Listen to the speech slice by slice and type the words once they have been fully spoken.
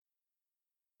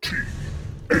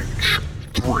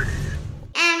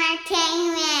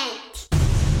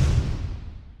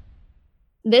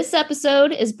This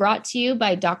episode is brought to you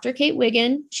by Dr. Kate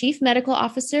Wiggin, Chief Medical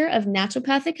Officer of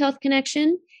Naturopathic Health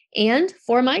Connection, and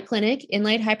for my clinic,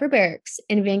 Inlight Hyperbarics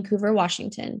in Vancouver,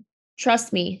 Washington.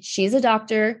 Trust me, she's a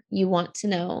doctor you want to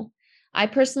know. I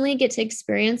personally get to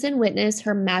experience and witness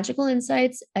her magical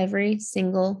insights every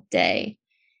single day.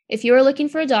 If you are looking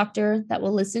for a doctor that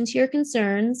will listen to your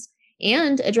concerns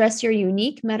and address your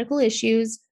unique medical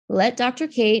issues, let Dr.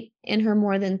 Kate and her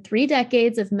more than 3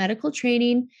 decades of medical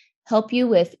training help you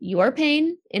with your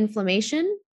pain,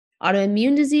 inflammation,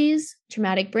 autoimmune disease,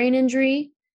 traumatic brain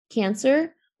injury,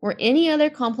 cancer, or any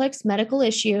other complex medical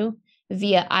issue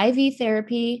via IV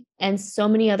therapy and so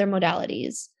many other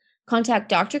modalities. Contact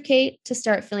Dr. Kate to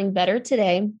start feeling better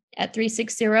today at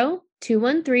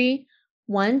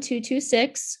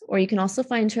 360-213-1226, or you can also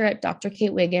find her at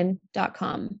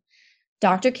drkatewiggin.com.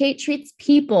 Dr. Kate treats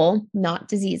people, not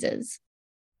diseases.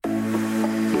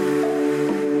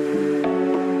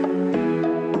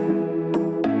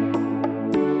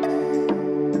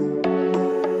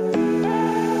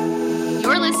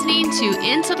 You're listening to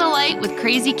Into the Light with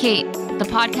Crazy Kate, the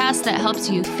podcast that helps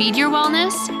you feed your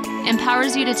wellness,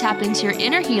 empowers you to tap into your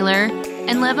inner healer,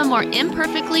 and live a more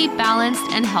imperfectly balanced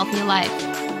and healthy life.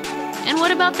 And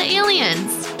what about the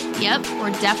aliens? Yep,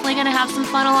 we're definitely going to have some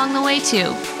fun along the way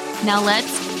too. Now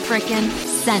let's frickin'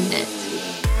 send it.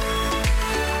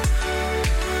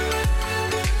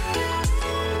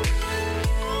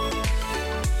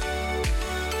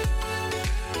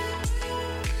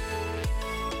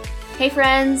 Hey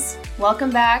friends, welcome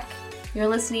back. You're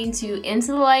listening to Into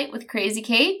the Light with Crazy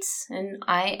Kate, and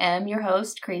I am your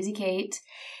host, Crazy Kate,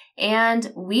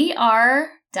 and we are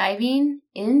diving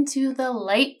into the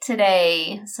light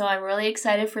today. So I'm really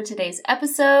excited for today's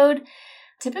episode.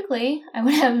 Typically, I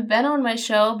would have Ben on my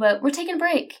show, but we're taking a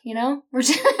break, you know? We're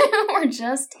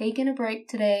just taking a break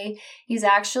today. He's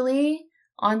actually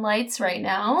on lights right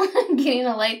now, getting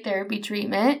a light therapy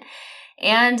treatment,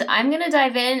 and I'm going to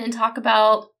dive in and talk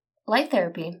about light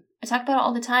therapy. I talk about it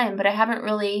all the time, but I haven't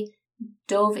really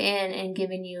dove in and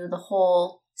given you the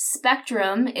whole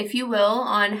spectrum, if you will,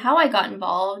 on how I got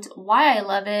involved, why I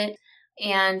love it,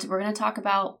 and we're going to talk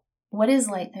about what is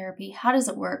light therapy, how does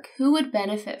it work, who would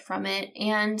benefit from it,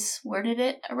 and where did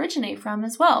it originate from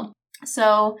as well.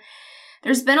 So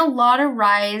there's been a lot of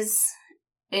rise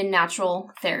in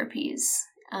natural therapies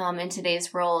in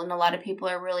today's world, and a lot of people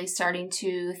are really starting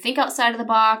to think outside of the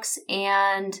box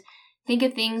and think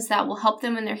of things that will help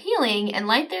them in their healing, and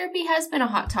light therapy has been a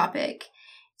hot topic.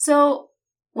 So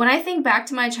when I think back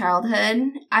to my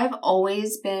childhood, I've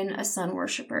always been a sun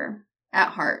worshiper at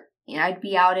heart. You know, I'd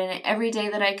be out in it every day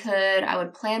that I could. I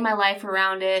would plan my life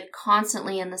around it,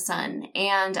 constantly in the sun,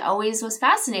 and I always was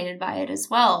fascinated by it as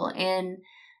well, and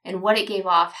what it gave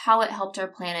off, how it helped our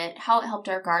planet, how it helped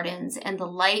our gardens, and the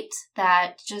light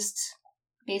that just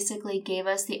basically gave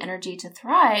us the energy to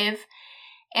thrive.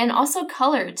 And also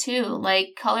color too.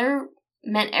 Like, color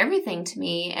meant everything to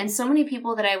me. And so many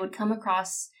people that I would come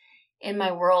across in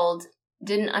my world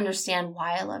didn't understand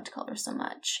why I loved color so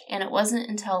much. And it wasn't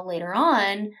until later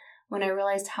on when I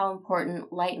realized how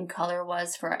important light and color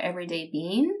was for our everyday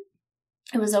being.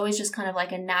 It was always just kind of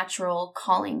like a natural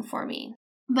calling for me.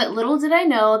 But little did I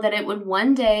know that it would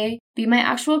one day be my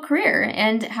actual career,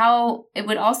 and how it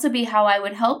would also be how I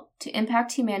would help to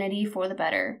impact humanity for the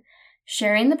better,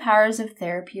 sharing the powers of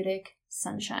therapeutic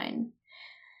sunshine.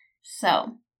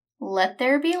 So, let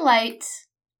there be light.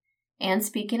 And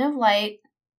speaking of light,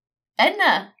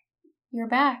 Edna, you're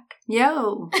back.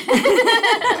 Yo.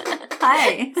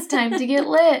 Hi. It's time to get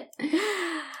lit.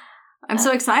 I'm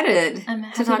so excited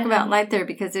to talk about light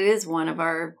therapy because it is one of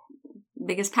our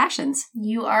biggest passions.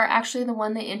 You are actually the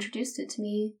one that introduced it to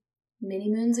me many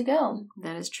moons ago.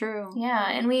 That is true. Yeah,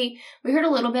 and we heard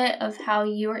a little bit of how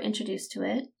you were introduced to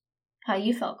it, how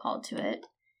you felt called to it,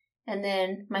 and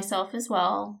then myself as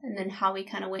well, and then how we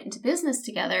kind of went into business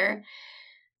together.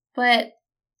 But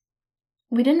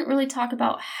we didn't really talk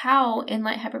about how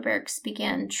Inlight Hyperbarics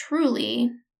began truly.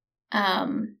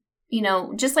 You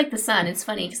know, just like the sun, it's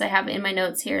funny because I have it in my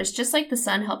notes here, it's just like the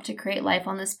sun helped to create life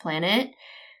on this planet.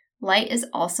 Light is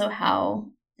also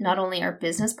how not only our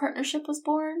business partnership was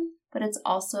born, but it's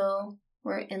also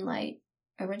where Inlight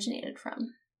originated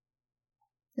from.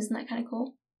 Isn't that kind of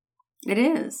cool? It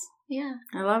is. Yeah.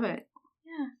 I love it.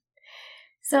 Yeah.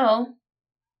 So,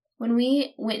 when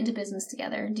we went into business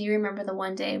together, do you remember the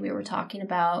one day we were talking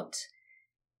about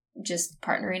just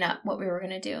partnering up, what we were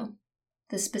going to do?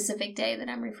 The specific day that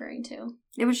I'm referring to.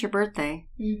 It was your birthday.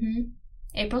 Mm-hmm.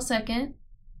 April 2nd.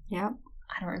 Yep.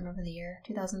 I don't remember the year.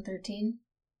 2013?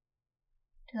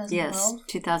 2012? Yes,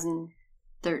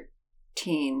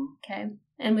 2013. Okay.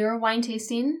 and we were wine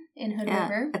tasting in Hood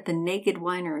River. At the Naked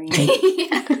Winery.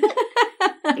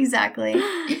 Exactly.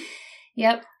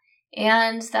 Yep.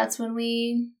 And that's when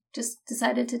we just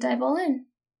decided to dive all in.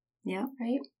 Yeah.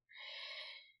 Right?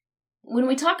 When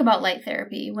we talk about light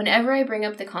therapy, whenever I bring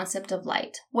up the concept of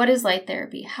light, what is light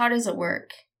therapy? How does it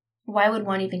work? Why would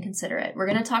one even consider it? We're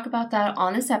going to talk about that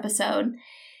on this episode.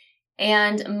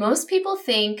 And most people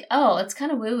think, oh, it's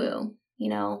kind of woo-woo. You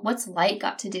know, what's light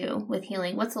got to do with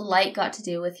healing? What's light got to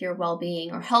do with your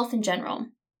well-being or health in general?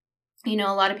 You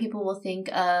know, a lot of people will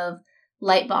think of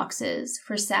light boxes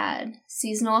for SAD,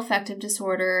 seasonal affective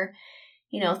disorder,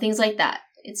 you know, things like that.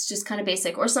 It's just kind of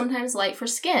basic. Or sometimes light for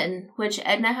skin, which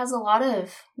Edna has a lot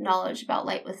of knowledge about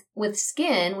light with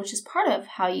skin, which is part of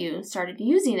how you started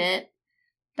using it.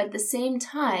 But at the same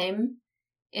time,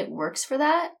 it works for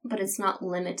that, but it's not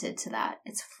limited to that.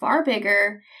 It's far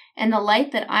bigger. And the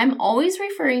light that I'm always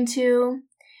referring to,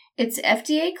 it's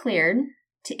FDA cleared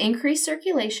to increase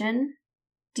circulation,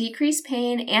 decrease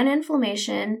pain and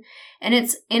inflammation, and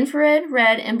it's infrared,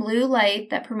 red, and blue light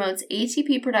that promotes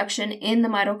ATP production in the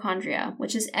mitochondria,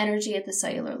 which is energy at the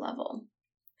cellular level.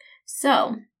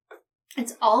 So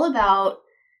it's all about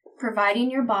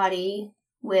providing your body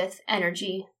with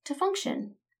energy to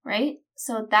function, right?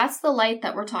 So that's the light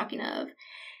that we're talking of.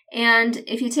 And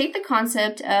if you take the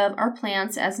concept of our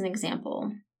plants as an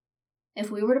example,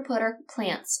 if we were to put our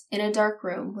plants in a dark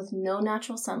room with no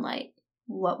natural sunlight,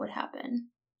 what would happen?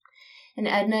 And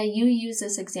Edna, you use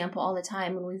this example all the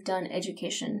time when we've done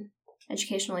educational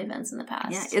events in the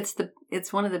past. Yeah,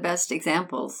 it's one of the best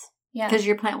examples. Yeah. Because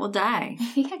your plant will die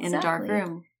exactly. in a dark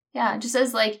room. Yeah, just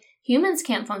as like humans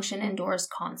can't function indoors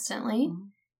constantly,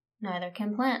 neither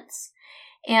can plants.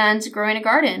 And growing a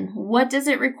garden, what does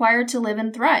it require to live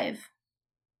and thrive?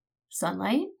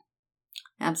 Sunlight?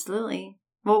 Absolutely.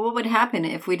 Well, what would happen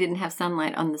if we didn't have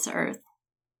sunlight on this earth?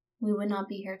 We would not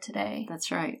be here today.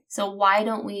 That's right. So why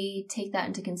don't we take that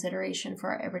into consideration for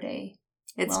our everyday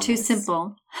It's wellness? too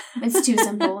simple. It's too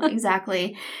simple,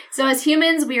 exactly. So as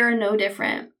humans, we are no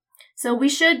different. So we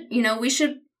should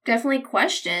definitely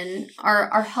question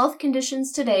our health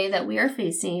conditions today that we are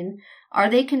facing. Are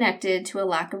they connected to a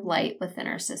lack of light within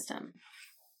our system?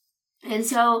 And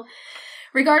so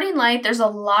regarding light, there's a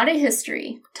lot of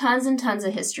history, tons and tons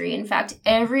of history. In fact,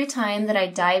 every time that I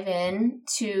dive in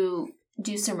to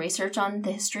do some research on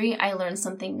the history, I learn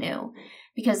something new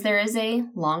because there is a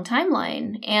long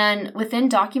timeline. And within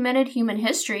documented human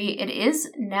history, it is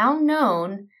now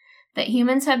known that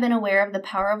humans have been aware of the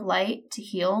power of light to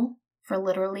heal for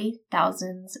literally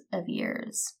thousands of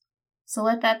years. So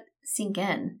let that sink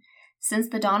in. Since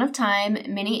the dawn of time,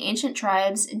 many ancient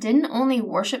tribes didn't only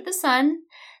worship the sun,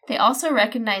 they also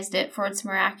recognized it for its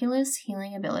miraculous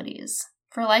healing abilities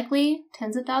for likely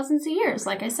tens of thousands of years,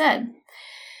 like I said.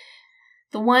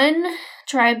 The one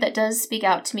tribe that does speak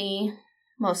out to me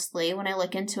mostly when I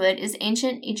look into it is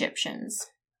ancient Egyptians.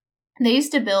 They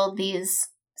used to build these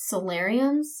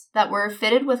solariums that were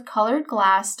fitted with colored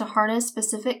glass to harness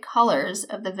specific colors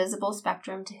of the visible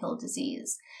spectrum to heal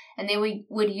disease. And they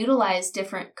would utilize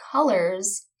different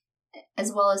colors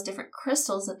as well as different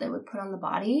crystals that they would put on the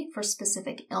body for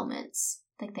specific ailments.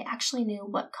 Like they actually knew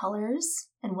what colors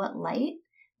and what light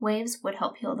waves would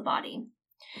help heal the body.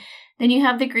 Then you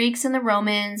have the Greeks and the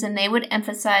Romans, and they would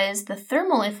emphasize the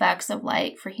thermal effects of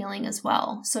light for healing as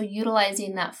well. So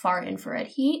utilizing that far infrared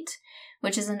heat,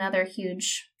 which is another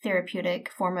huge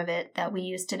therapeutic form of it that we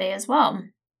use today as well.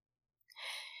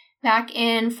 Back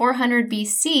in 400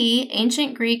 BC,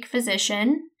 ancient Greek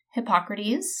physician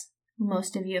Hippocrates,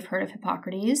 most of you have heard of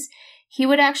Hippocrates, he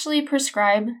would actually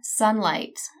prescribe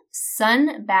sunlight,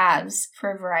 sun baths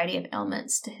for a variety of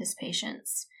ailments to his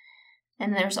patients.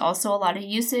 And there's also a lot of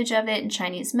usage of it in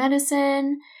Chinese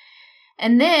medicine.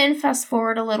 And then, fast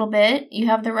forward a little bit, you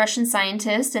have the Russian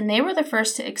scientists, and they were the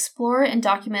first to explore and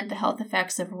document the health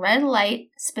effects of red light,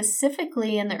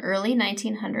 specifically in the early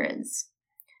 1900s.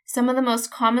 Some of the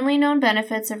most commonly known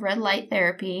benefits of red light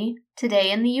therapy today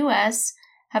in the U.S.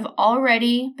 have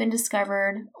already been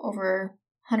discovered over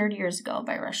 100 years ago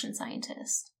by Russian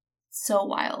scientists. So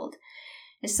wild.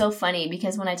 It's so funny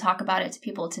because when I talk about it to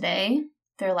people today,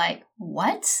 they're like,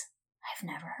 what? I've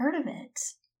never heard of it.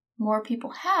 More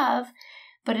people have,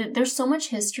 but there's so much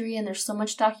history and there's so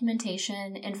much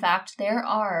documentation. In fact,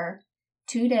 there's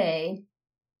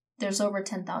over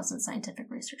 10,000 scientific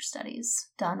research studies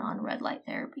done on red light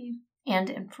therapy and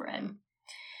infrared.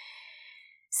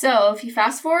 So if you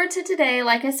fast forward to today,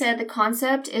 like I said, the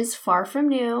concept is far from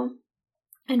new.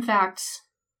 In fact,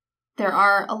 there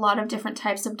are a lot of different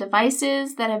types of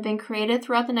devices that have been created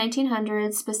throughout the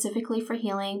 1900s specifically for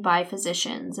healing by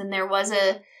physicians. And there was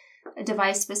a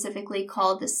device specifically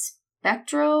called the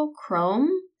spectrochrome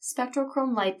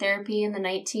light therapy in the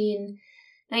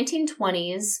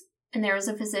 1920s. And there was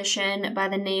a physician by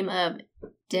the name of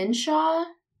Dinshaw,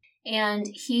 and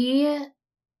he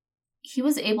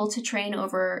was able to train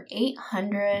over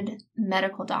 800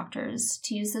 medical doctors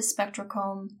to use this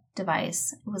spectrochrome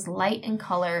device. It was light in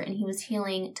color, and he was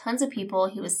healing tons of people.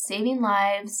 He was saving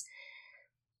lives.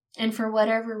 And for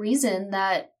whatever reason,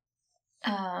 that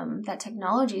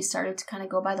technology started to kind of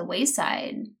go by the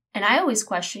wayside. And I always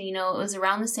question, it was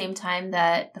around the same time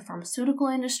that the pharmaceutical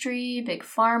industry, big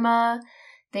pharma,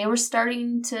 they were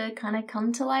starting to kind of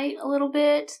come to light a little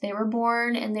bit. They were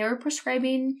born and they were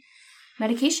prescribing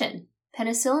medication.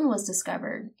 Penicillin was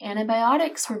discovered.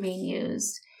 Antibiotics were being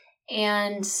used.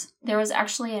 And there was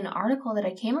actually an article that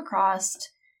I came across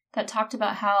that talked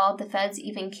about how the feds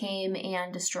even came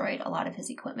and destroyed a lot of his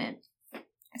equipment.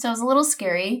 So it was a little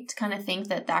scary to kind of think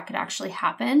that could actually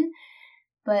happen.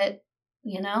 But,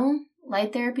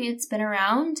 light therapy, it's been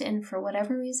around. And for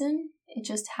whatever reason, it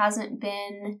just hasn't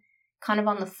been kind of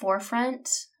on the forefront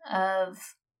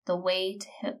of the way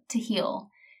to heal.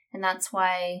 And that's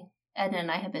why Edna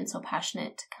and I have been so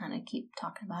passionate to kind of keep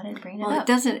talking about it and bring it up.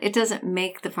 It doesn't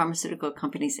make the pharmaceutical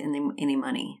companies any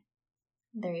money.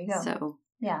 There you go. So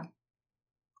yeah.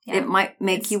 It might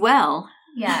make you well.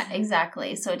 Yeah,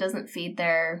 exactly. So it doesn't feed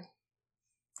their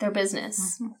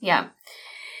business. Mm-hmm. Yeah.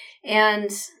 And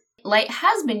light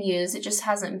has been used. It just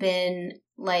hasn't been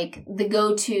like the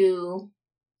go-to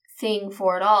thing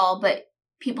for it all. But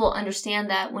people understand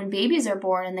that when babies are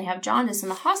born and they have jaundice in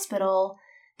the hospital,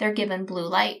 they're given blue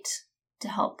light to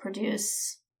help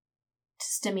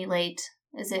stimulate,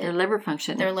 their liver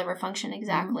function. Their liver function,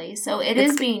 exactly. Mm-hmm. So it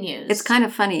is being used. It's kind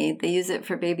of funny. They use it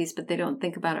for babies, but they don't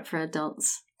think about it for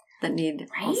adults that need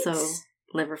also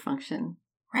liver function.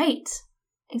 Right.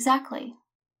 Exactly.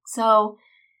 So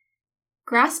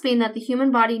grasping that the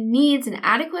human body needs an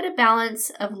adequate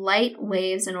balance of light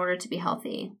waves in order to be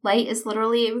healthy. Light is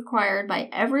literally required by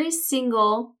every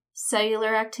single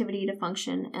cellular activity to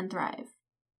function and thrive.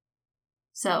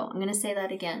 So I'm going to say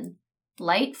that again.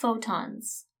 Light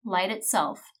photons, light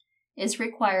itself, is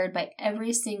required by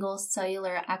every single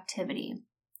cellular activity.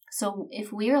 So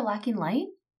if we are lacking light,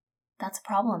 that's a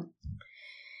problem.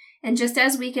 And just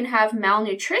as we can have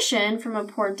malnutrition from a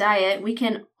poor diet, we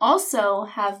can also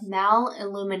have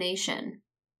malillumination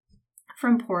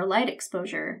from poor light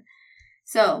exposure.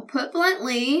 So, put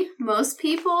bluntly,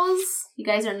 you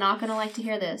guys are not going to like to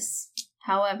hear this.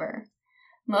 However,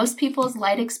 most people's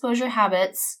light exposure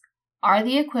habits are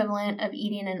the equivalent of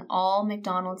eating an all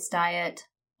McDonald's diet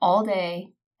all day,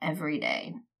 every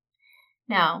day.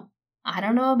 Now, I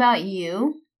don't know about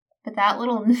you, but that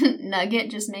little nugget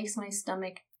just makes my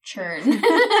stomach churn.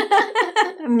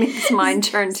 It makes mine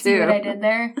churn too. See what I did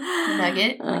there?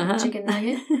 Nugget, like a chicken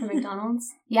nugget from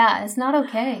McDonald's. Yeah, it's not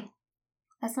okay.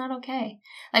 That's not okay.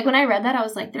 Like when I read that, I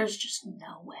was like, there's just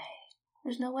no way.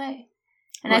 There's no way.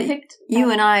 And I picked...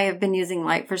 You and I have been using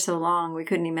light for so long, we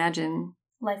couldn't imagine...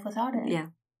 life without it. Yeah.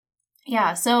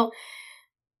 Yeah, so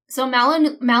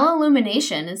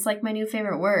malillumination is like my new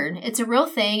favorite word. It's a real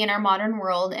thing in our modern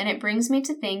world, and it brings me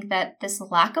to think that this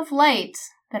lack of light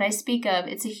that I speak of,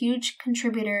 it's a huge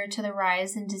contributor to the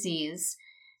rise in disease,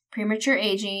 premature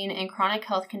aging, and chronic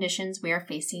health conditions we are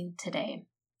facing today.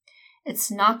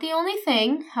 It's not the only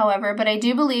thing, however, but I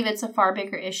do believe it's a far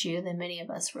bigger issue than many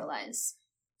of us realize.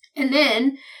 And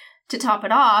then, to top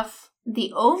it off,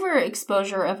 the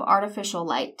overexposure of artificial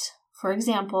light. For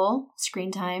example,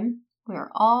 screen time. We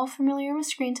are all familiar with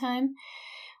screen time,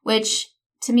 which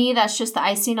to me, that's just the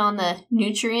icing on the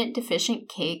nutrient-deficient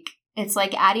cake. It's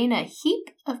like adding a heap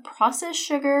of processed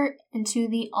sugar into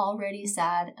the already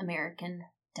sad American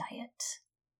diet.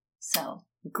 So,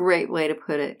 great way to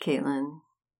put it, Caitlin.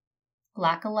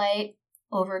 Lack of light,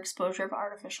 overexposure of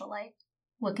artificial light.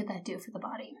 What could that do for the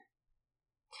body?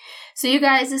 So you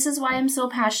guys, this is why I'm so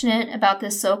passionate about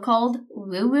this so-called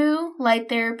woo-woo light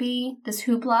therapy, this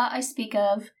hoopla I speak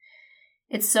of.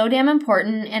 It's so damn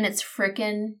important, and it's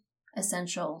frickin'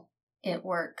 essential. It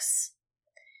works.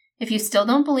 If you still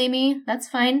don't believe me, that's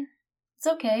fine. It's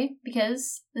okay,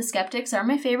 because the skeptics are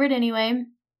my favorite anyway.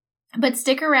 But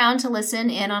stick around to listen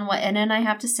in on what Edna and I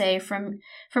have to say from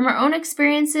our own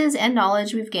experiences and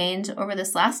knowledge we've gained over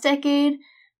this last decade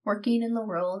working in the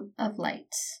world of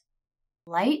light.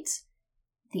 Light,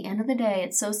 at the end of the day,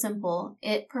 it's so simple.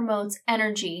 It promotes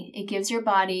energy. It gives your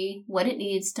body what it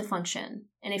needs to function.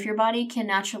 And if your body can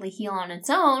naturally heal on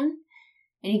its own,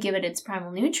 and you give it its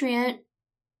primal nutrient,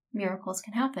 miracles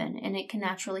can happen. And it can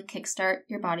naturally kickstart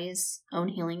your body's own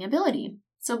healing ability.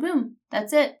 So boom,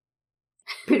 that's it.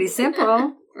 Pretty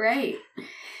simple. Right.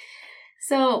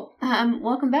 So,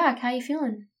 welcome back. How you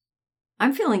feeling?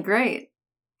 I'm feeling great.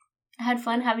 I had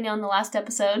fun having you on the last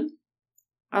episode.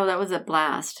 Oh, that was a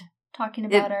blast. Talking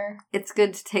about It's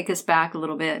good to take us back a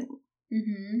little bit.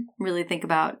 Mm-hmm. Really think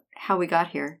about how we got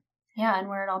here. Yeah, and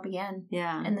where it all began.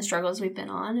 Yeah. And the struggles we've been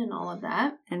on and all of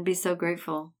that. And be so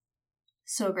grateful.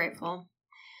 So grateful.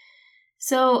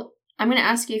 So, I'm going to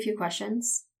ask you a few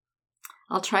questions.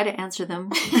 I'll try to answer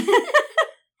them.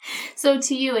 So,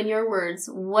 to you, in your words,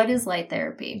 what is light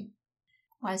therapy?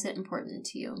 Why is it important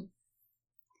to you?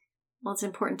 Well, it's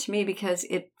important to me because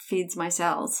it feeds my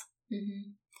cells.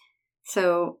 Mm-hmm.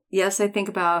 So, yes, I think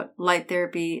about light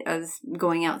therapy as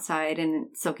going outside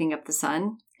and soaking up the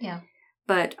sun. Yeah.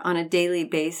 But on a daily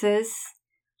basis,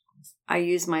 I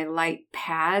use my light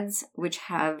pads, which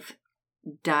have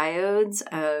diodes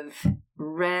of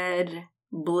red,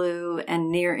 blue,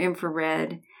 and near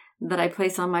infrared that I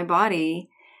place on my body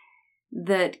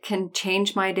that can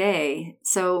change my day.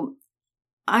 So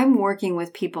I'm working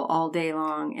with people all day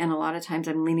long, and a lot of times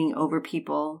I'm leaning over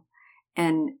people,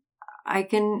 and I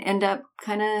can end up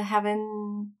kind of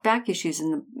having back issues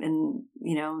in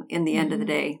the end of the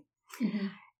day. Mm-hmm.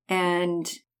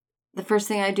 And the first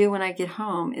thing I do when I get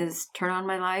home is turn on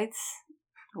my lights,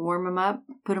 warm them up,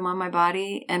 put them on my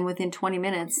body, and within 20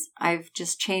 minutes, I've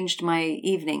just changed my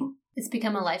evening. It's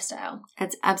become a lifestyle.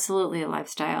 It's absolutely a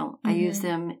lifestyle. Mm-hmm. I use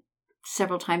them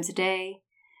several times a day.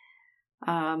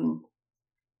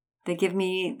 They give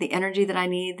me the energy that I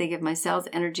need. They give my cells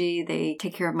energy. They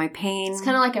take care of my pain. It's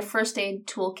kind of like a first aid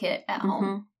toolkit at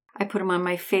home. I put them on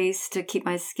my face to keep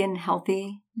my skin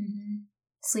healthy. Mm-hmm.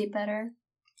 Sleep better.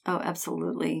 Oh,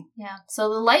 absolutely. Yeah. So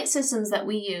the light systems that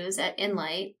we use at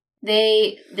InLight,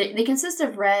 they consist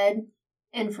of red,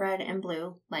 infrared, and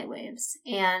blue light waves.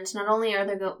 And not only are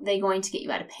they going to get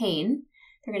you out of pain,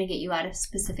 they're going to get you out of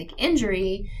specific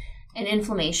injury and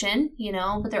inflammation,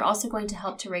 but they're also going to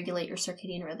help to regulate your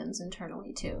circadian rhythms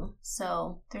internally too.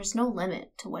 So there's no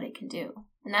limit to what it can do.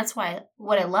 And that's why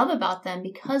what I love about them,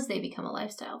 because they become a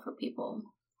lifestyle for people.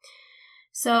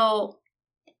 So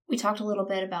we talked a little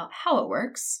bit about how it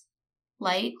works.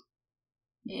 Light,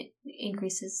 it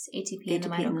increases ATP in the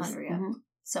mitochondria. Mm-hmm.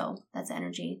 So that's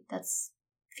energy, that's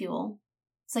fuel.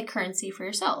 It's like currency for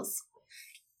your cells.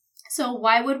 So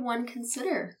why would one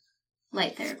consider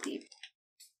light therapy?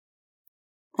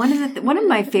 One of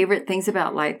my favorite things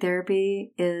about light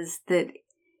therapy is that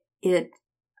it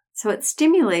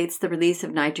stimulates the release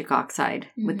of nitric oxide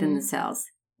within the cells,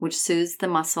 which soothes the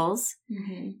muscles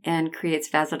and creates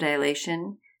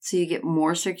vasodilation. So you get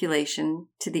more circulation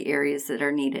to the areas that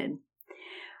are needed.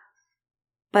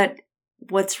 But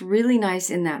what's really nice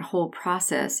in that whole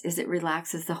process is it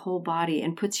relaxes the whole body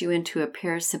and puts you into a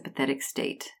parasympathetic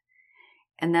state.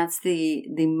 And that's the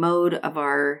mode of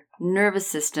our nervous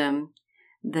system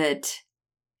that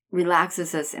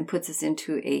relaxes us and puts us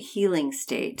into a healing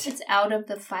state. It's out of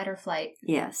the fight or flight.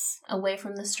 Yes. Away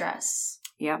from the stress.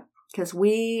 Yep. Because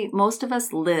most of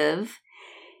us live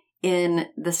in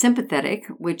the sympathetic,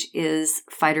 which is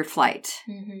fight or flight.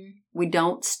 Mm-hmm. We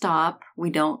don't stop. We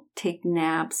don't take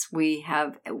naps. We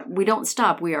don't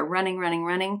stop. We are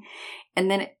running.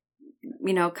 And then,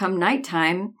 come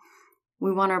nighttime,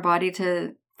 we want our body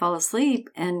to fall asleep,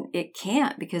 and it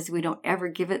can't because we don't ever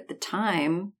give it the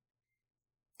time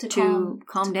to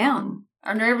calm down.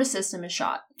 Our nervous system is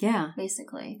shot. Yeah.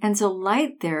 Basically. And so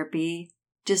light therapy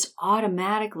just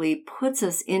automatically puts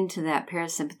us into that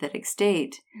parasympathetic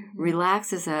state,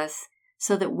 relaxes us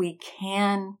so that we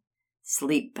can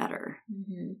sleep better.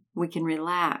 Mm-hmm. We can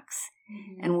relax.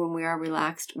 Mm-hmm. And when we are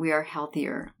relaxed, we are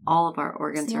healthier. All of our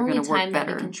organs are going to work better. The only time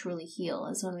that we can truly heal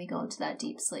is when we go into that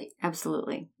deep sleep.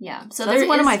 Absolutely. Yeah. So that's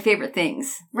one of my favorite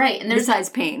things. Right. And besides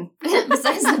pain.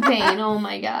 Besides the pain. Oh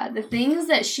my God. The things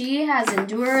that she has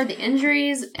endured, the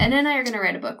injuries. Ed and I are going to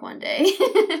write a book one day.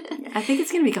 I think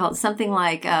it's going to be called something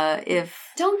like if...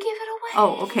 Don't give it away.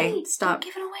 Oh, okay. Stop.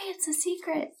 Don't give it away. It's a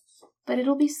secret. But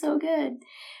it'll be so good.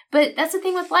 But that's the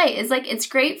thing with light. It's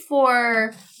great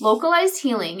for localized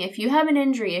healing. If you have an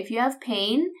injury, if you have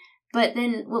pain, but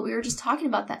then what we were just talking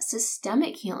about, that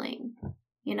systemic healing,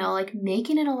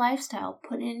 making it a lifestyle,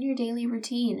 put it in your daily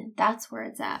routine. That's where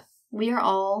it's at. We are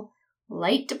all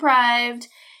light deprived.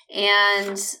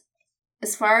 And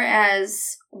as far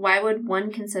as why would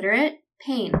one consider it?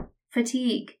 Pain,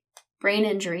 fatigue, brain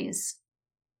injuries,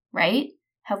 right?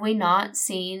 Have we not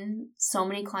seen so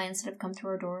many clients that have come through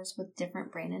our doors with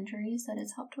different brain injuries that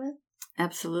it's helped with?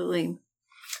 Absolutely.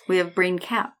 We have Brain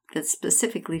Cap that's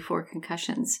specifically for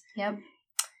concussions. Yep.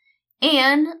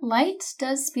 And light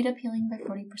does speed up healing by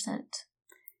 40%.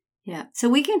 Yeah. So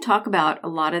we can talk about a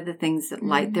lot of the things that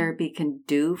light therapy can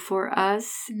do for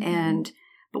us,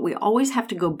 but we always have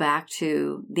to go back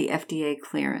to the FDA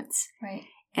clearance. Right.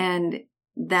 And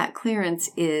that clearance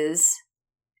is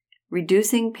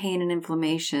reducing pain and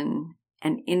inflammation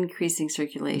and increasing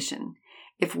circulation.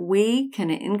 If we can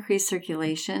increase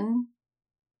circulation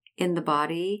in the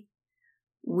body,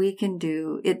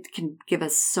 it can give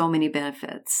us so many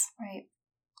benefits. Right.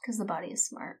 Because the body is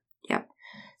smart. Yep.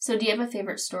 So do you have a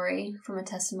favorite story from a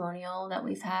testimonial that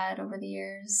we've had over the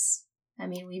years? I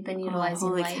mean, we've been utilizing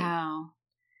holy light. cow.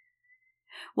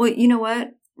 Well, you know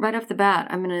what? Right off the bat,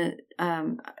 I'm going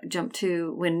to jump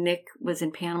to when Nick was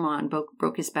in Panama and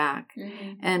broke his back.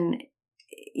 Mm-hmm. And,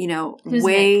 you know, Who's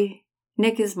Nick?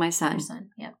 Nick is my son. Your son,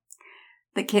 yep.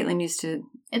 That Caitlin used to...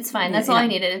 It's fine. That's all I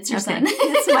needed. It's your son.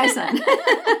 It's my son.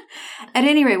 At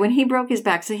any rate, when he broke his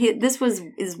back, so this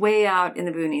is way out in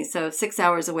the boonies, so 6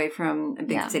 hours away from a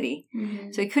big city.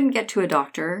 Mm-hmm. So he couldn't get to a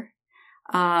doctor.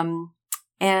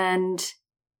 And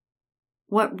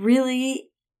what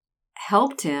really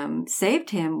helped him,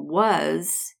 saved him,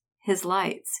 was his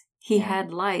lights. He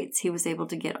had lights. He was able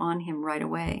to get on him right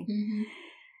away. Mm-hmm.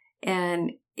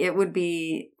 And it would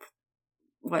be,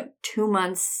 2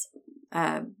 months...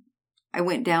 I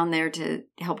went down there to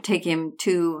help take him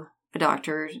to a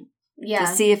doctor to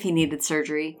see if he needed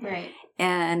surgery. Right.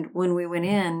 And when we went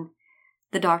in,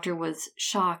 the doctor was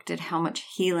shocked at how much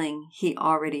healing he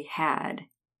already had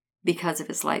because of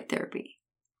his light therapy.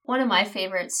 One of my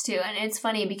favorites, too, and it's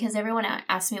funny because everyone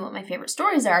asks me what my favorite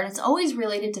stories are, and it's always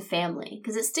related to family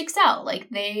because it sticks out. Like,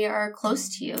 they are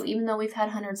close to you, even though we've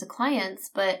had hundreds of clients,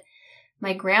 but...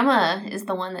 My grandma is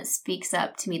the one that speaks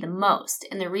up to me the most.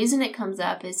 And the reason it comes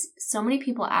up is so many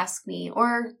people ask me,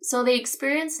 so they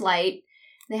experience light,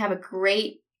 they have a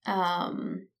great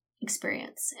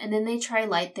experience. And then they try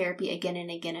light therapy again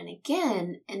and again and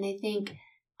again. And they think,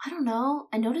 I don't know,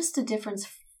 I noticed a difference,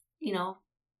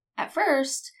 at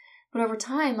first, but over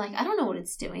time, I don't know what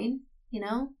it's doing.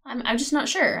 I'm just not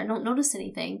sure. I don't notice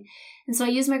anything. And so I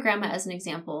use my grandma as an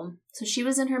example. So she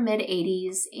was in her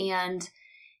mid-80s and...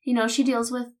 she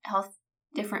deals with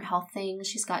different health things.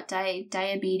 She's got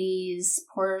diabetes,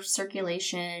 poor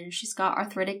circulation. She's got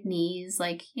arthritic knees.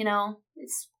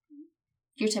 It's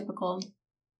your typical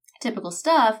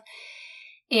stuff.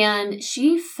 And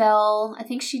she fell, I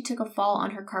think she took a fall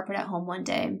on her carpet at home one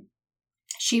day.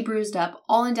 She bruised up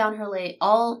all and down her leg.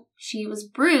 She was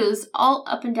bruised all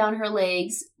up and down her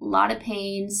legs. A lot of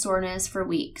pain, soreness for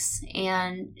weeks.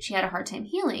 And she had a hard time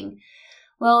healing.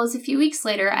 Well, it was a few weeks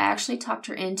later, I actually talked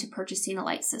her into purchasing a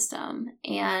light system,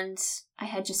 and I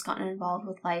had just gotten involved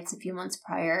with lights a few months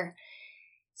prior.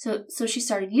 So she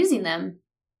started using them,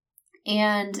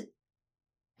 and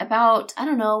about,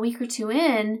 a week or two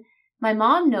in, my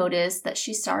mom noticed that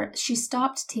she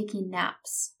stopped taking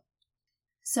naps.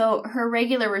 So her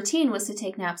regular routine was to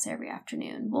take naps every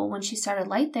afternoon. Well, when she started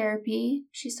light therapy,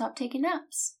 she stopped taking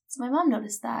naps. So my mom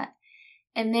noticed that.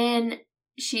 And then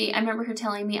I remember her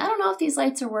telling me, I don't know if these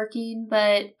lights are working,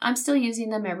 but I'm still using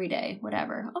them every day,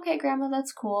 whatever. Okay, Grandma,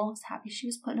 that's cool. I was happy she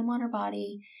was putting them on her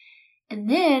body. And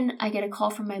then I get a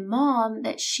call from my mom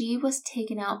that she was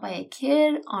taken out by a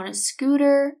kid on a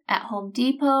scooter at Home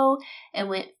Depot and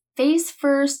went face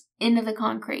first into the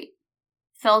concrete.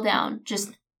 Fell down,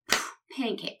 just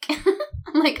pancake.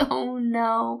 I'm like, oh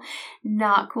no,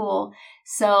 not cool.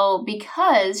 So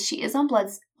because she is on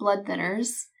blood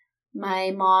thinners,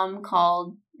 my mom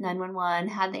called 911,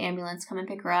 had the ambulance come and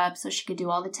pick her up so she could do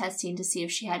all the testing to see if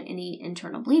she had any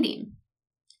internal bleeding.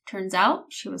 Turns out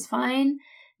she was fine,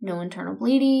 no internal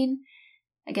bleeding.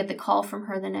 I get the call from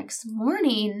her the next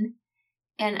morning,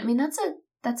 and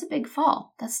that's a big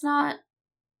fall. That's not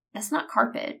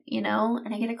carpet, And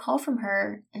I get a call from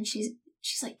her, and she's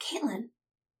like, Caitlin,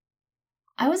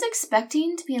 I was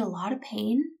expecting to be in a lot of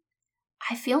pain.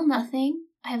 I feel nothing.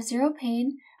 I have zero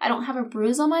pain. I don't have a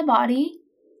bruise on my body.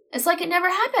 It's like it never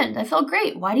happened. I feel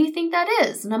great. Why do you think that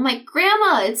is? And I'm like,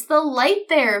 Grandma, it's the light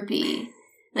therapy.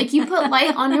 You put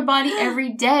light on your body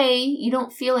every day. You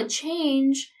don't feel a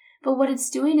change. But what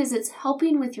it's doing is it's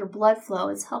helping with your blood flow.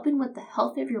 It's helping with the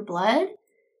health of your blood.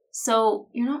 So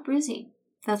you're not bruising.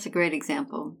 That's a great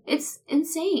example. It's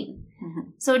insane. Mm-hmm.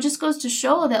 So it just goes to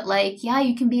show that,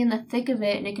 you can be in the thick of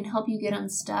it and it can help you get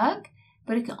unstuck.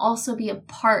 But it can also be a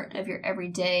part of your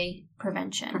everyday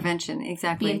prevention. Prevention,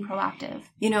 exactly. Being proactive.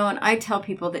 And I tell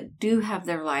people that do have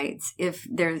their lights, if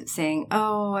they're saying,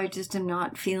 oh, I just am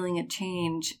not feeling a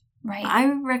change. Right.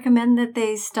 I recommend that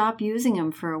they stop using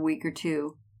them for a week or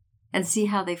two and see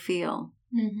how they feel.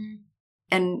 Mm-hmm.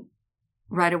 And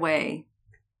right away,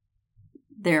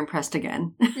 they're impressed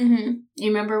again. Mm-hmm. You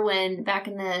remember when, back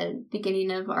in the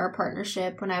beginning of our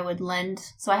partnership, when I would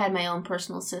so I had my own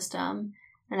personal system,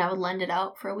 and I would lend it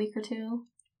out for a week or two.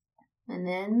 And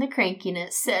then the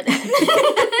crankiness set in.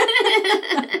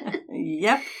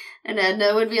 Yep. And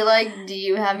Edna would be like, do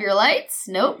you have your lights?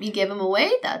 Nope, you give them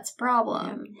away? That's a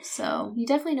problem. Yeah. So you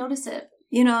definitely notice it.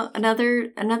 You know,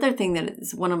 another thing that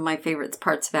is one of my favorite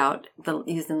parts about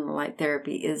using the light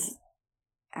therapy is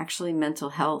actually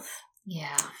mental health.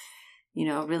 Yeah. You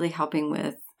know, really helping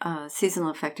with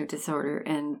seasonal affective disorder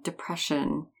and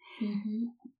depression. Mm-hmm.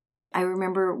 I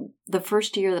remember the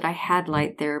first year that I had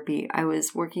light therapy, I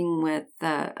was working with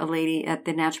a lady at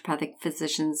the naturopathic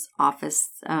physician's office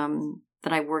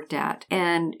that I worked at.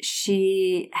 And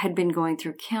she had been going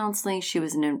through counseling. She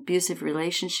was in an abusive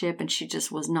relationship and she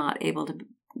just was not able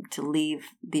to leave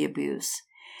the abuse.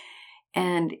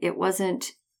 And it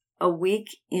wasn't a week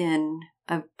in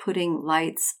of putting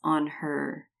lights on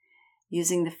her,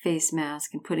 using the face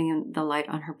mask and putting the light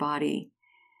on her body,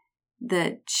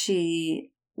 that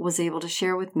she was able to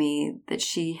share with me that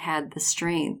she had the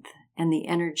strength and the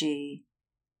energy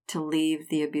to leave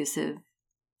the abusive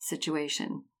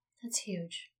situation. That's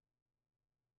huge.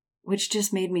 Which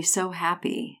just made me so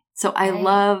happy. So I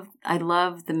love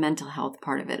the mental health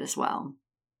part of it as well.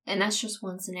 And that's just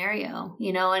one scenario,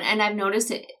 you know, and I've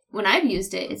noticed it when I've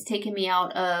used it, it's taken me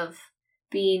out of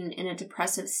being in a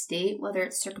depressive state, whether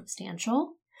it's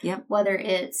circumstantial, whether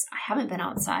it's I haven't been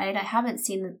outside, I haven't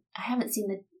seen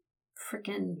the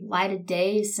freaking light of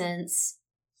day since,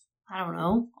 I don't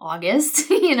know, August.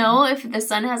 You know, if the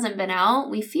sun hasn't been out,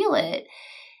 we feel it.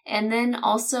 And then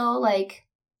also, like,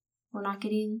 we're not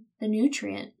getting the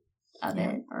nutrient of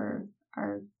it or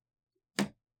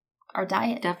our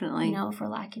diet. Definitely. You know, if we're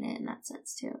lacking it in that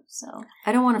sense too. So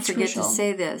I don't want to forget to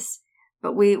say this,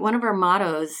 but one of our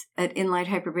mottos at Enlight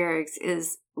Hyperbarics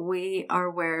is we are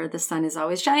where the sun is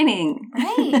always shining.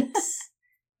 Right.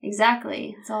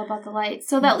 Exactly. It's all about the light.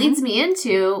 So that leads me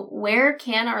into, where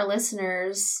can our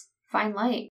listeners find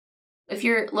light? If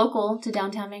you're local to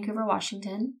downtown Vancouver,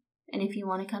 Washington, and if you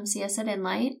want to come see us at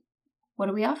Enlight, what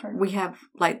do we offer? We have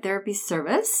light therapy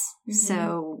service. Mm-hmm.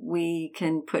 So we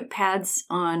can put pads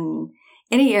on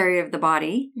any area of the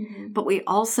body, but we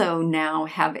also now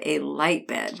have a light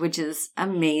bed, which is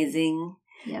amazing.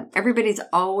 Yep. Everybody's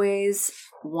always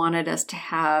wanted us to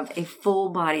have a full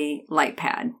body light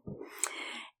pad.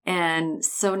 And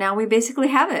so now we basically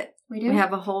have it. We do. We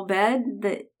have a whole bed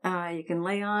that you can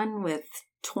lay on with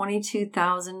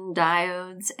 22,000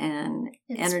 diodes and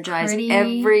energize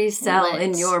every cell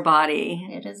in your body.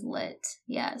 It is lit,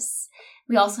 yes.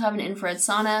 We also have an infrared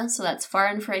sauna, so that's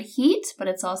far infrared heat, but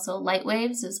it's also light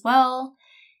waves as well.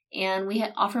 And we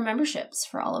offer memberships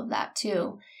for all of that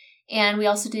too. And we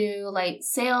also do light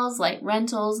sales, light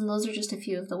rentals, and those are just a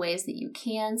few of the ways that you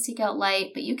can seek out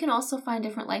light. But you can also find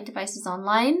different light devices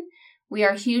online. We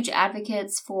are huge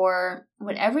advocates for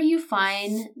whatever you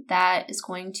find that is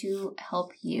going to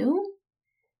help you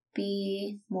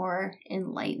be more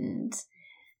enlightened.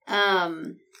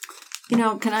 You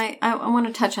know, I want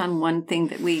to touch on one thing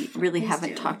that we really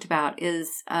haven't talked about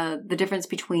is the difference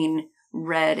between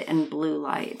red and blue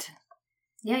light.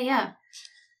 Yeah.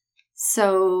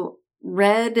 So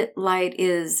red light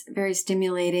is very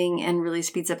stimulating and really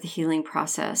speeds up the healing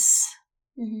process.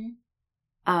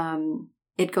 Mm-hmm.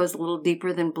 It goes a little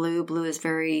deeper than blue. Blue is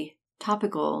very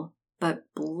topical, but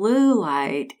blue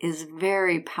light is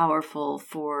very powerful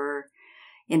for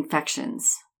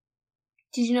infections.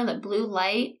 Did you know that blue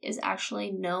light is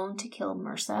actually known to kill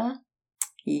MRSA?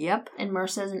 Yep. And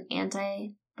MRSA is an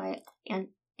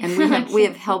and we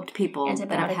have helped people that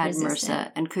have had resistant.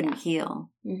 MRSA and couldn't heal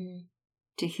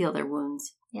to heal their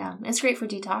wounds. Yeah, it's great for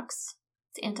detox.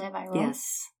 It's antiviral.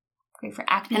 Yes. Great for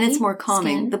acne. And it's more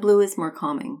calming. Skin. The blue is more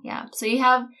calming. Yeah. So you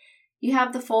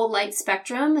have the full light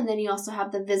spectrum, and then you also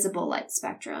have the visible light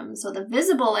spectrum. So the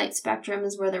visible light spectrum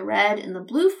is where the red and the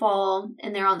blue fall,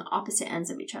 and they're on the opposite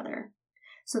ends of each other.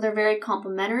 So they're very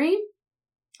complementary.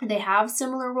 They have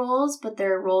similar roles, but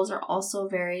their roles are also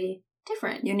very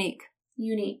different.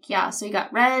 Unique, yeah. So you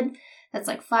got red, that's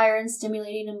like fire and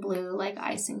stimulating, and blue, like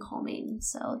ice and calming.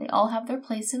 So they all have their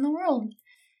place in the world.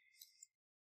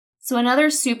 So another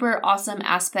super awesome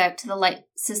aspect to the light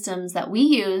systems that we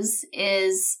use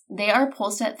is they are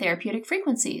pulsed at therapeutic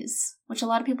frequencies, which a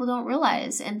lot of people don't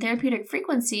realize. And therapeutic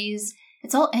frequencies,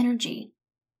 it's all energy,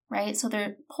 right? So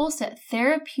they're pulsed at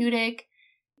therapeutic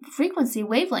frequency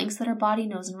wavelengths that our body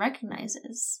knows and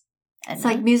recognizes. It's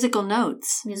like musical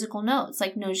notes.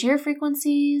 Like Nogier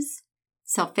frequencies.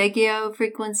 Solfeggio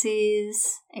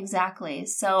frequencies. Exactly.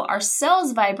 So our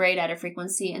cells vibrate at a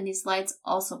frequency, and these lights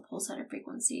also pulse at a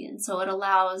frequency. And so it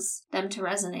allows them to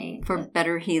resonate. For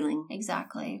better healing.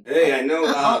 Exactly. Hey, I know.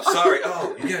 Sorry.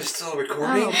 Oh, you guys still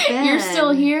recording? Oh, Ben. You're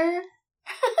still here?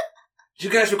 Did you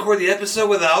guys record the episode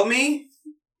without me?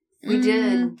 We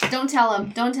did. Don't tell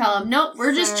him. Nope,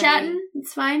 we're just chatting.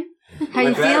 It's fine. How My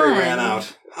you battery feeling? ran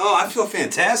out. Oh, I feel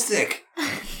fantastic.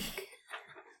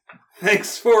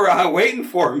 Thanks for waiting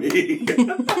for me.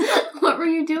 What were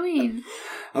you doing?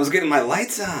 I was getting my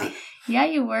lights on. Yeah,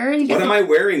 you were. What am I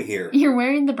wearing here? You're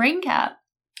wearing the brain cap.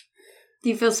 Do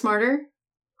you feel smarter?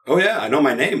 Oh, yeah, I know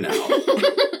my name now.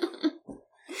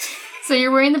 So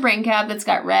you're wearing the brain cap that's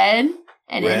got red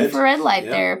and infrared light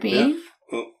therapy. Yeah.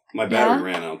 Well, my battery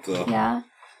ran out, though. Yeah.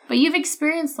 But you've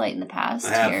experienced light in the past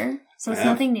here, so it's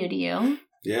nothing new to you.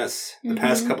 Yes. The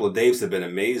past couple of days have been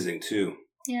amazing, too.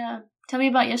 Yeah. Tell me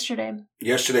about yesterday.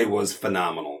 Yesterday was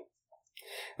phenomenal.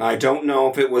 Now, I don't know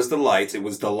if it was the lights. It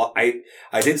was the light.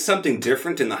 I did something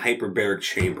different in the hyperbaric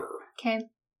chamber. Okay.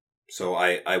 So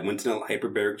I went to the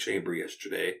hyperbaric chamber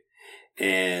yesterday,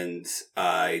 and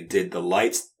I did the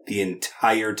lights the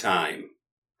entire time.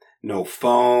 No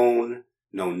phone,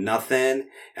 no nothing.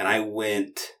 And I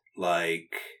went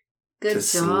like Good to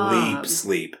job.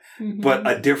 sleep. Mm-hmm. But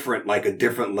a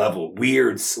different level,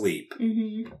 weird sleep.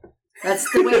 Mm-hmm. That's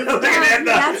the way it's done.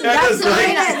 That's That's the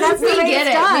way right. that's the way We get it's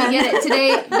it. done. We get it.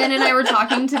 Today, Ben and I were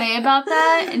talking today about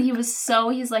that, and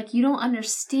he's like, you don't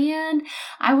understand.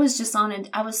 I was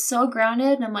so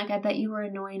grounded, and I'm like, I bet you were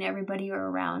annoying everybody you were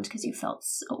around because you felt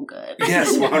so good.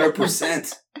 Yes,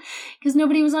 100%. Because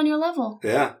nobody was on your level.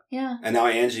 Yeah. Yeah. And now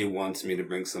Angie wants me to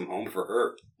bring some home for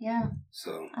her. Yeah.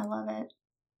 So I love it.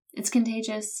 It's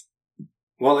contagious.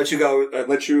 well, I'll let you go. I'll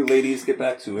let you ladies get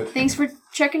back to it. Thanks for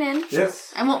checking in.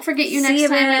 Yes. I won't forget you See next you,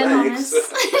 time, I man. promise.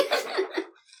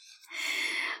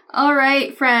 All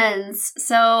right, friends.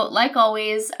 So, like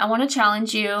always, I want to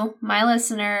challenge you, my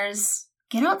listeners,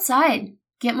 get outside.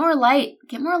 Get more light.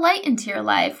 Get more light into your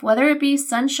life, whether it be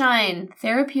sunshine,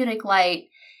 therapeutic light.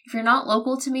 If you're not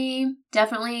local to me,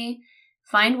 definitely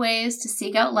find ways to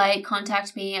seek out light.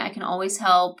 Contact me. I can always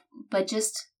help. But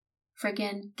just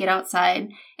freaking get outside.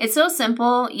 It's so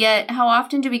simple, yet how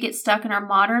often do we get stuck in our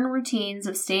modern routines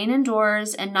of staying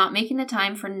indoors and not making the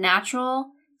time for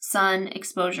natural sun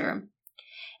exposure?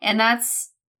 And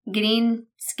that's getting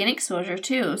skin exposure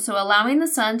too. So allowing the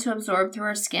sun to absorb through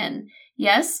our skin.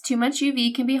 Yes, too much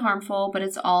UV can be harmful, but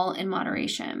it's all in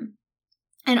moderation.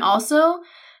 And also,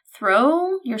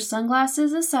 throw your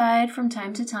sunglasses aside from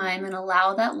time to time and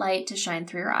allow that light to shine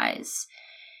through your eyes.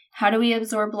 How do we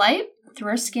absorb light? Through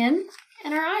our skin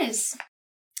and our eyes.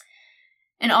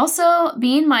 And also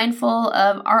being mindful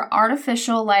of our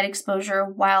artificial light exposure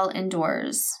while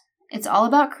indoors. It's all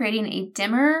about creating a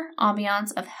dimmer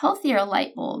ambiance of healthier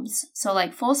light bulbs. So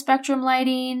like full spectrum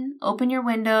lighting, open your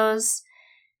windows,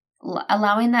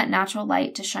 allowing that natural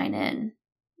light to shine in.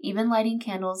 Even lighting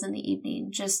candles in the evening,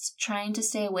 just trying to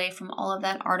stay away from all of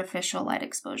that artificial light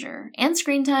exposure. And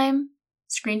screen time.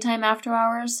 Screen time after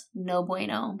hours, no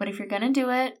bueno. But if you're going to do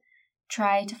it,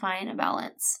 try to find a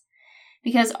balance.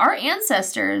 Because our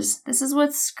ancestors, this is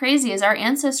what's crazy, is our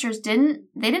ancestors didn't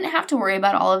have to worry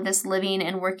about all of this living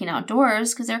and working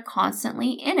outdoors because they're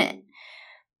constantly in it.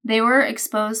 They were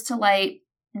exposed to light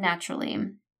naturally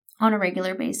on a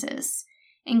regular basis,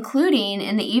 including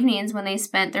in the evenings when they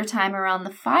spent their time around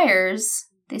the fires.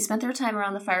 They spent their time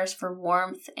around the fires for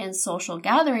warmth and social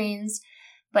gatherings.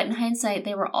 But in hindsight,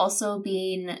 they were also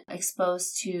being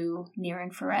exposed to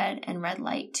near-infrared and red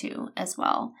light too, as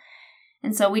well.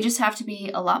 And so we just have to be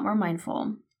a lot more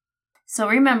mindful. So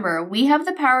remember, we have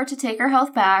the power to take our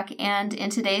health back, and in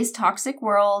today's toxic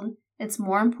world, it's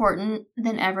more important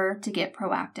than ever to get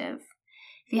proactive.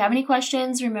 If you have any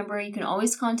questions, remember you can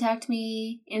always contact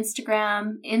me,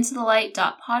 Instagram,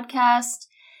 intothelight.podcast.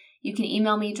 You can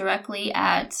email me directly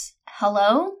at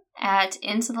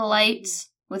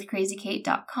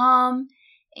hello@intothelight.com.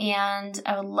 And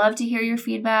I would love to hear your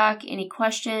feedback, any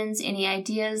questions, any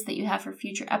ideas that you have for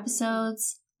future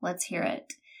episodes. Let's hear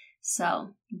it.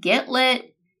 So get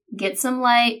lit, get some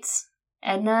light.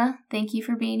 Edna, thank you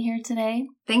for being here today.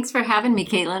 Thanks for having me,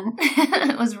 Caitlin.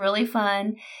 It was really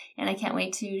fun, and I can't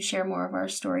wait to share more of our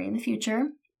story in the future.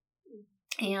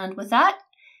 And with that,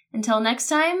 until next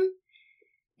time,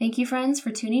 thank you, friends,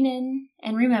 for tuning in.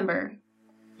 And remember,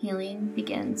 healing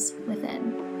begins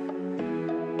within.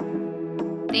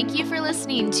 Thank you for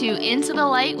listening to Into the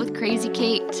Light with Crazy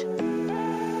Kate.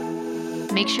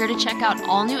 Make sure to check out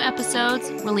all new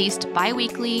episodes released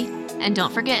bi-weekly, and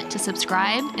don't forget to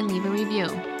subscribe and leave a review.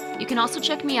 You can also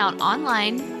check me out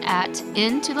online at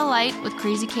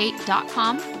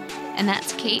intothelightwithcrazykate.com, and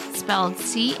that's Kate spelled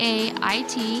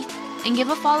C-A-I-T, and give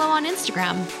a follow on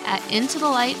Instagram at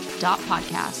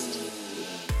intothelight.podcast.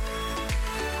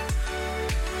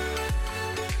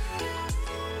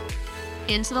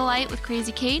 Into the Light with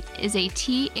Crazy Kate is a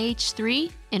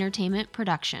TH3 Entertainment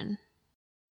production.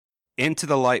 Into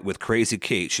the Light with Crazy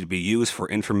Kate should be used for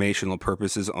informational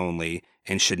purposes only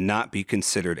and should not be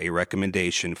considered a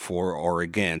recommendation for or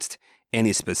against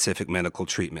any specific medical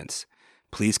treatments.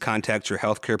 Please contact your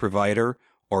healthcare provider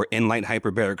or Enlight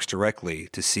Hyperbarics directly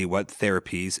to see what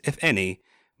therapies, if any,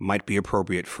 might be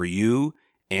appropriate for you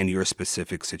and your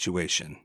specific situation.